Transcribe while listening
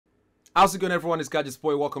How's it going, everyone? It's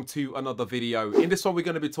GadgetsBoy. Welcome to another video. In this one, we're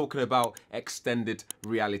going to be talking about extended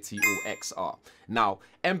reality or XR. Now,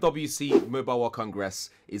 MWC Mobile World Congress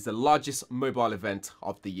is the largest mobile event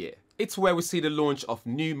of the year. It's where we see the launch of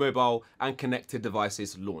new mobile and connected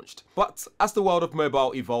devices launched. But as the world of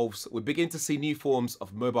mobile evolves, we begin to see new forms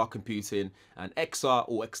of mobile computing, and XR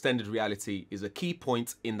or extended reality is a key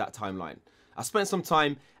point in that timeline. I spent some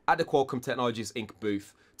time at the Qualcomm Technologies Inc.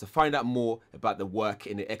 booth to find out more about the work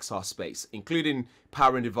in the XR space, including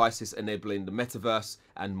powering devices enabling the Metaverse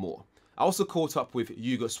and more. I also caught up with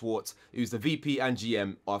Hugo Swart, who's the VP and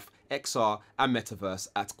GM of XR and Metaverse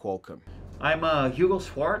at Qualcomm. I'm Hugo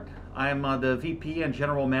Swart. I'm the VP and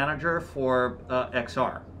General Manager for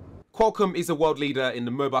XR. Qualcomm is a world leader in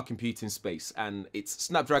the mobile computing space, and its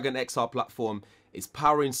Snapdragon XR platform is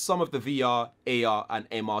powering some of the VR, AR and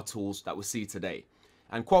MR tools that we see today.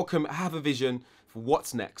 And Qualcomm have a vision for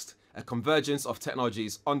what's next, a convergence of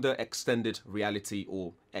technologies under extended reality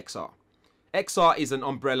or XR. XR is an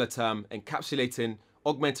umbrella term encapsulating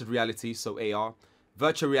augmented reality, so AR,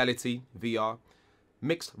 virtual reality, VR,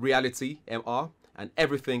 mixed reality, MR, and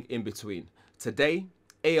everything in between. Today,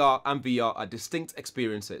 AR and VR are distinct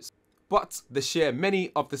experiences, but they share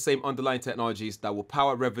many of the same underlying technologies that will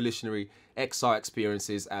power revolutionary XR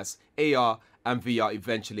experiences as AR and VR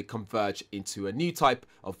eventually converge into a new type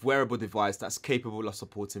of wearable device that's capable of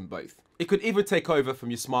supporting both. It could even take over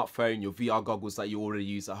from your smartphone, your VR goggles that you already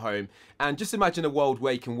use at home, and just imagine a world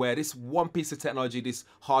where you can wear this one piece of technology, this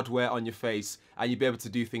hardware on your face, and you'll be able to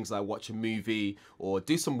do things like watch a movie or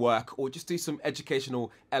do some work or just do some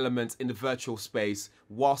educational elements in the virtual space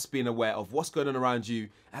whilst being aware of what's going on around you,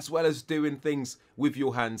 as well as doing things with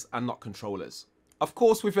your hands and not controllers. Of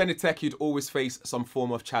course, with any tech, you'd always face some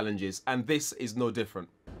form of challenges, and this is no different.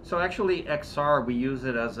 So actually XR, we use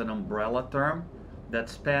it as an umbrella term that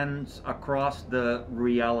spans across the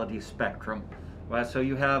reality spectrum. Right? So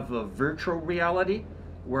you have a virtual reality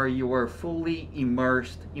where you are fully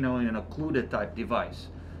immersed, in an occluded type device.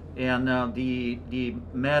 And the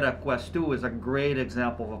Meta Quest 2 is a great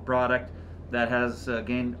example of a product that has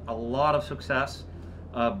gained a lot of success,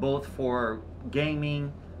 both for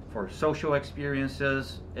gaming, for social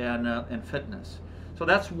experiences, and fitness. So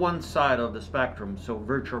that's one side of the spectrum, so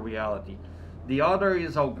virtual reality. The other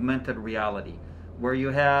is augmented reality, where you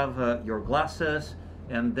have your glasses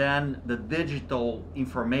and then the digital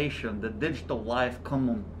information, the digital life come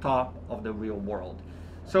on top of the real world.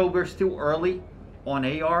 So we're still early on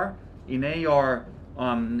AR. In AR,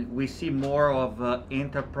 we see more of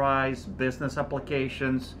enterprise business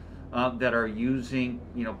applications that are using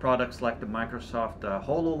products like the Microsoft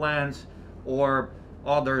HoloLens or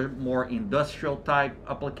other more industrial type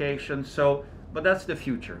applications. So, but that's the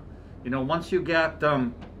future. Once you get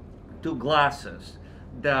to glasses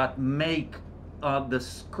that make the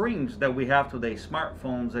screens that we have today,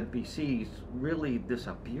 smartphones and PCs, really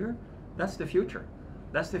disappear, that's the future.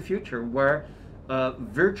 That's the future where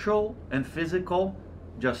virtual and physical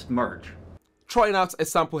just merge. Trying out a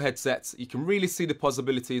sample headset, you can really see the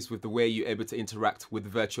possibilities with the way you're able to interact with the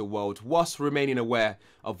virtual world whilst remaining aware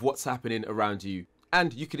of what's happening around you.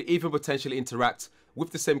 And you could even potentially interact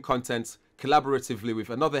with the same content collaboratively with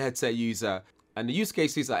another headset user. And the use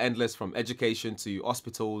cases are endless, from education to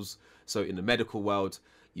hospitals. So in the medical world,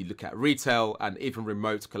 you look at retail and even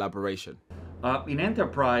remote collaboration. In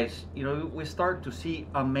enterprise, we start to see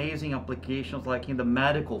amazing applications like in the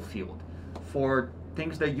medical field for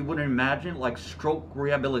things that you wouldn't imagine, like stroke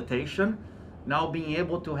rehabilitation, now being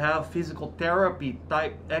able to have physical therapy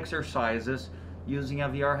type exercises using a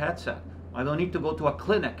VR headset. I don't need to go to a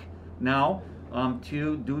clinic now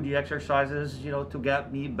to do the exercises, to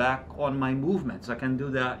get me back on my movements. I can do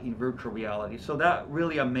that in virtual reality. So that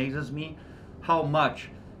really amazes me how much,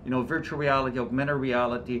 virtual reality, augmented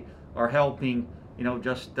reality are helping,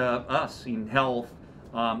 just us in health,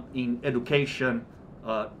 in education,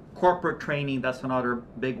 corporate training. That's another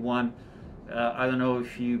big one. I don't know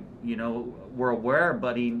if you were aware,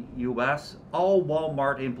 but in US, all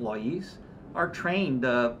Walmart employees are trained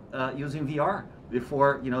using VR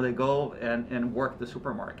before they go and work the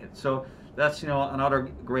supermarket. So that's another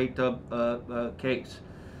great case.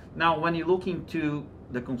 Now, when you look into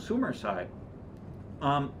the consumer side,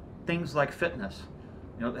 things like fitness.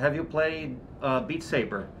 Have you played Beat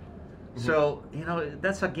Saber? So,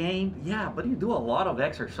 that's a game, yeah, but you do a lot of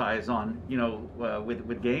exercise on,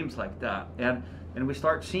 with games like that. And we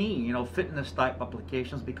start seeing, fitness type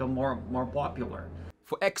applications become more popular.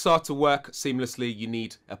 For XR to work seamlessly, you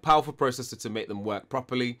need a powerful processor to make them work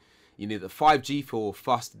properly. You need the 5G for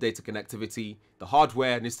fast data connectivity. The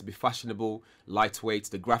hardware needs to be fashionable, lightweight.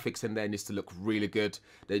 The graphics in there needs to look really good.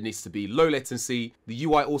 There needs to be low latency. The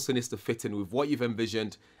UI also needs to fit in with what you've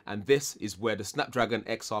envisioned. And this is where the Snapdragon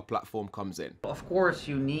XR platform comes in. Of course,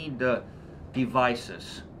 you need the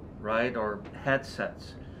devices, right, or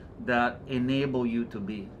headsets that enable you to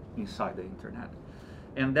be inside the internet.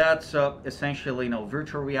 And that's essentially,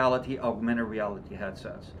 virtual reality, augmented reality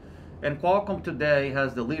headsets. And Qualcomm today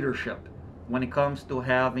has the leadership when it comes to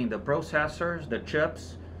having the processors, the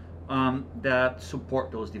chips that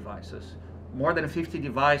support those devices. More than 50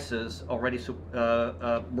 devices already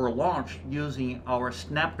were launched using our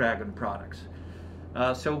Snapdragon products.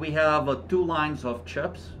 So we have 2 lines of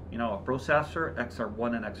chips, a processor,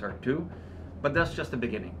 XR1 and XR2, but that's just the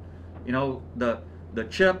beginning. The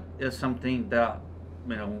chip is something that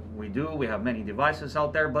we have many devices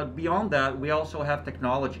out there, but beyond that, we also have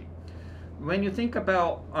technology. When you think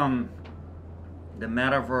about the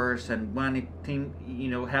metaverse and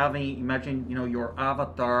imagine your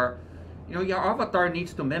avatar, your avatar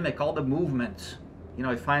needs to mimic all the movements.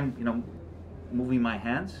 If I'm moving my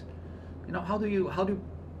hands, how do you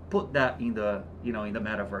put that in the in the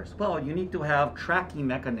metaverse? Well, you need to have tracking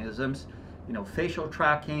mechanisms, facial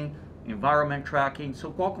tracking, environment tracking.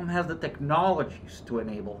 So Qualcomm has the technologies to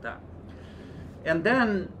enable that. And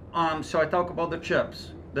then so I talk about the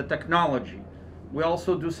chips, the technology. We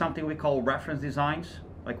also do something we call reference designs.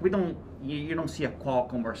 Like you don't see a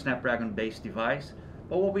Qualcomm or Snapdragon based device,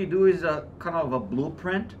 but what we do is a kind of a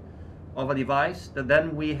blueprint of a device that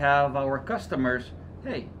then we have our customers,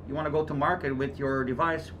 hey, you want to go to market with your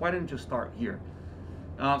device, why don't you start here?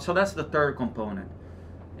 So that's the third component.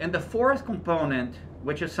 And the fourth component,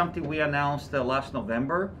 which is something we announced last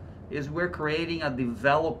November, is we're creating a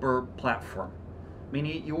developer platform.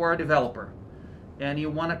 Meaning you are a developer and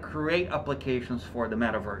you want to create applications for the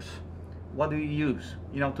metaverse. What do you use?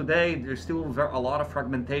 Today there's still a lot of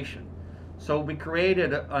fragmentation. So we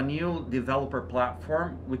created a new developer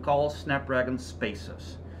platform we call Snapdragon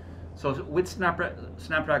Spaces. So with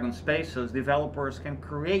Snapdragon Spaces, developers can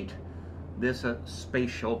create this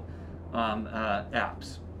spatial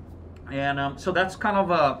apps. And so that's kind of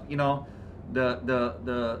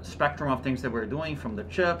the spectrum of things that we're doing, from the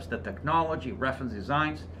chips, the technology, reference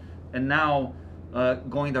designs, and now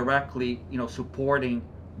going directly, supporting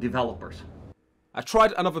developers. I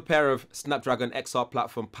tried another pair of Snapdragon XR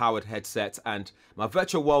platform powered headsets, and my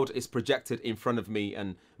virtual world is projected in front of me,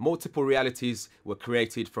 and multiple realities were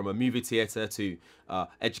created, from a movie theater to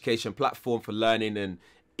education platform for learning, and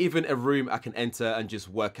even a room I can enter and just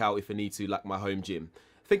work out if I need to, like my home gym.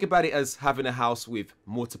 Think about it as having a house with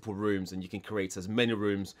multiple rooms, and you can create as many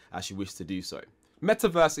rooms as you wish to do so.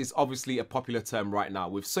 Metaverse is obviously a popular term right now,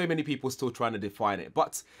 with so many people still trying to define it,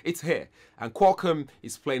 but it's here, and Qualcomm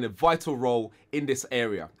is playing a vital role in this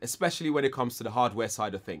area, especially when it comes to the hardware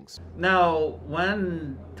side of things. Now,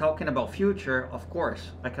 when talking about future, of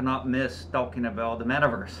course, I cannot miss talking about the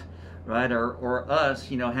metaverse, right? Or us,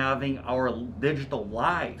 having our digital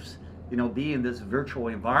lives, be in this virtual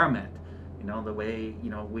environment. The way,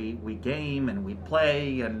 we game and we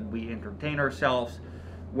play and we entertain ourselves,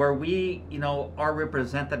 where we, are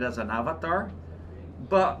represented as an avatar,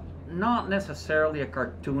 but not necessarily a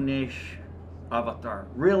cartoonish avatar.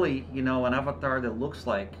 Really, an avatar that looks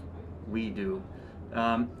like we do.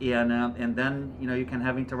 And then, you can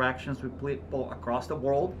have interactions with people across the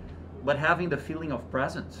world, but having the feeling of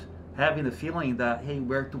presence, having the feeling that, hey,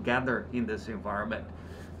 we're together in this environment.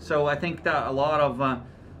 So I think that a lot of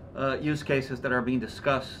use cases that are being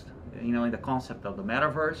discussed, in the concept of the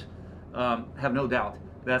metaverse, have no doubt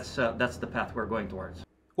that's the path we're going towards.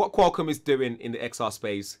 What Qualcomm is doing in the XR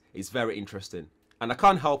space is very interesting, and I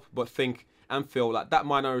can't help but think and feel like that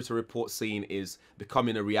Minority Report scene is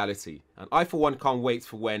becoming a reality. And I, for one, can't wait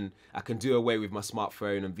for when I can do away with my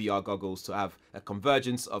smartphone and VR goggles to have a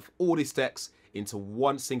convergence of all these techs into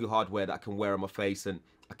one single hardware that I can wear on my face, and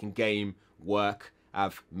I can game, work,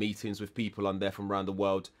 have meetings with people on there from around the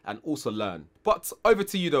world, and also learn. But over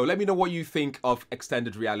to you though, let me know what you think of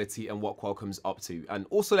extended reality and what Qualcomm's up to, and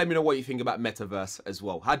also let me know what you think about Metaverse as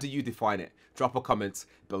well. How do you define it? Drop a comment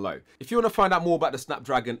below. If you want to find out more about the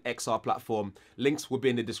Snapdragon XR platform, links will be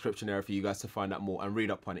in the description area for you guys to find out more and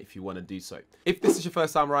read up on it if you want to do so. If this is your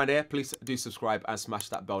first time around here, please do subscribe and smash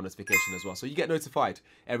that bell notification as well, so you get notified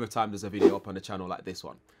every time there's a video up on the channel like this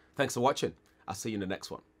one. Thanks for watching. I'll see you in the next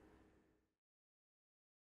one.